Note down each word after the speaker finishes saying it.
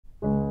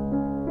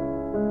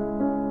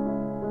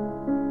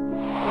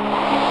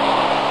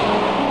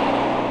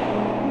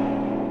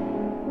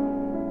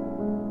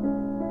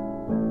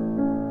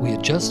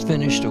just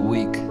finished a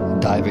week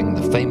diving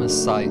the famous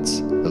sights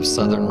of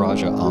southern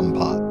Raja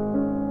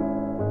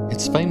Ampat.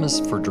 It's famous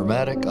for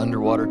dramatic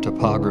underwater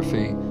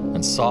topography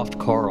and soft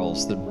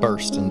corals that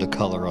burst into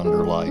color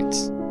under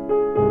lights.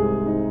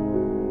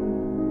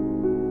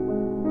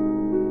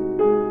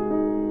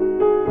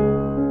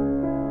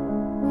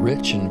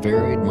 Rich and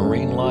varied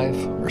marine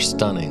life are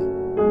stunning.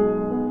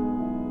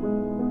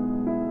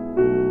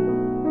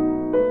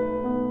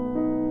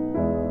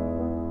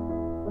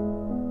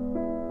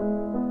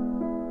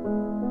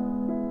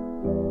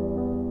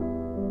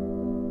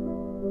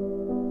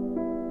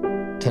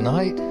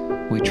 Tonight,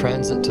 we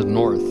transit to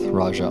North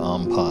Raja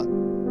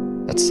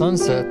Ampat. At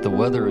sunset, the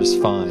weather is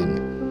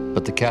fine,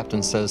 but the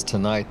captain says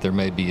tonight there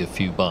may be a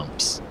few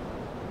bumps.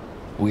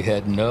 We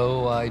had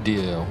no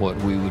idea what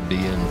we would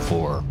be in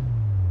for.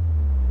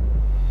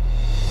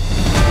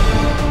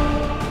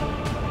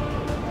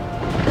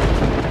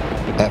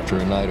 After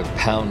a night of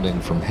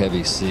pounding from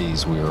heavy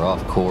seas, we are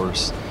off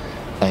course,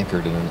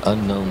 anchored in an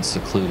unknown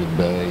secluded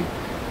bay,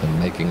 and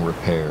making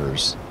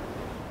repairs.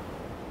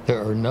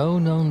 There are no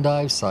known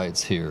dive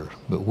sites here,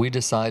 but we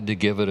decide to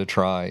give it a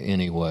try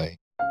anyway.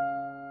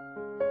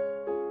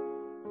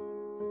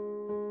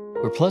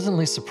 We're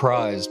pleasantly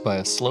surprised by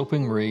a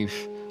sloping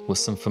reef with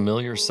some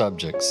familiar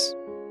subjects.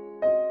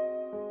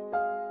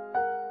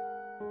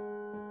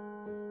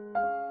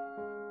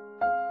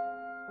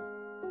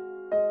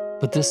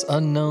 But this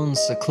unknown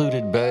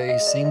secluded bay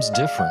seems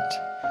different.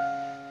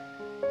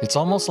 It's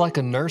almost like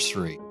a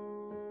nursery.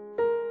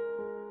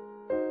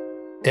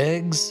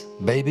 Eggs,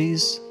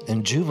 babies,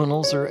 and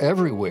juveniles are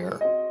everywhere.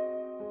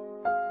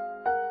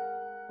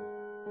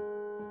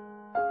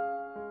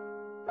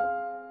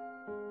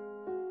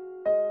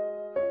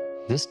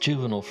 This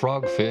juvenile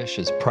frogfish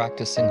is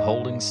practicing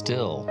holding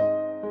still.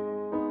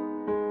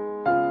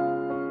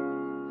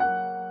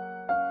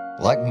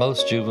 Like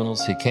most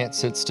juveniles, he can't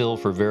sit still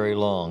for very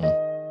long.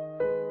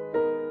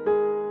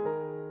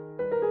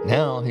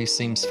 Now he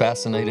seems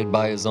fascinated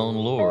by his own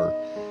lure,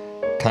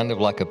 kind of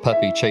like a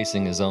puppy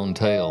chasing his own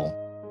tail.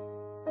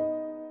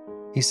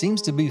 He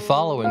seems to be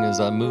following as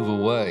I move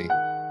away.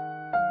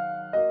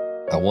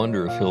 I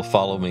wonder if he'll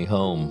follow me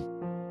home.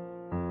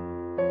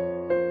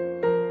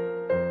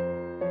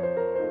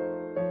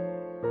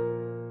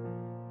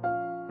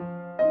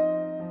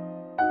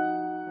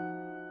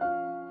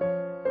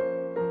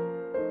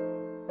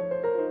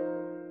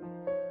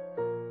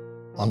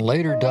 On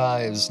later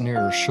dives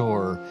nearer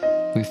shore,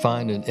 we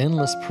find an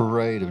endless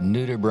parade of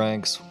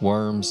nudibranchs,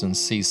 worms, and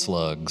sea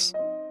slugs,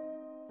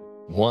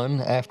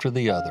 one after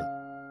the other.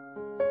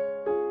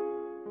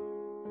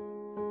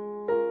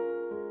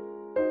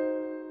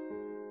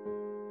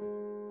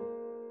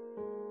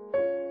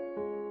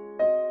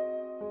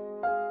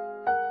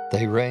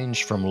 They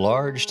range from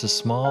large to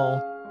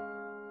small,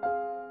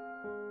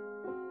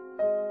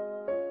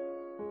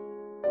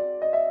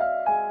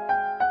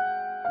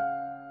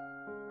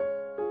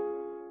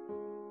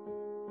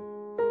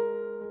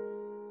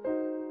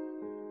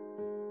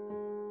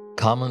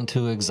 common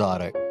to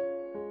exotic.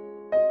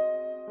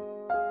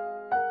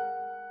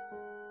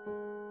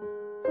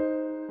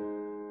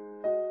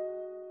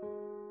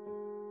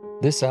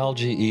 This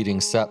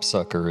algae-eating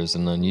sapsucker is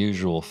an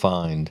unusual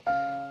find.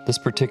 This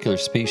particular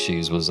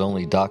species was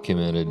only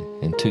documented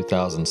in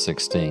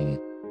 2016.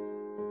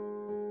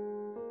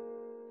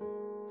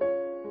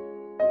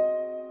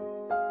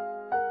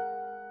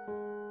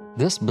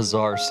 This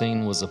bizarre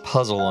scene was a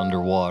puzzle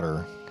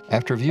underwater.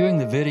 After viewing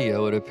the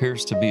video, it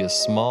appears to be a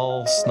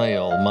small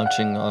snail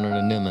munching on an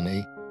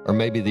anemone, or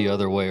maybe the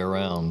other way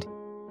around.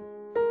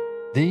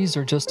 These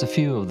are just a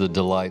few of the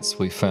delights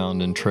we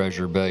found in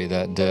Treasure Bay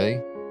that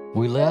day.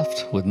 We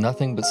left with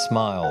nothing but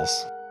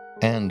smiles,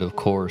 and of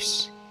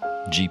course,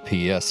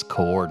 GPS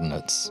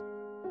coordinates.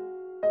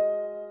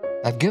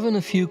 I've given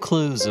a few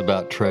clues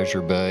about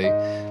Treasure Bay,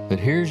 but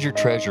here's your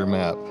treasure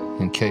map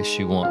in case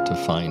you want to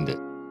find it.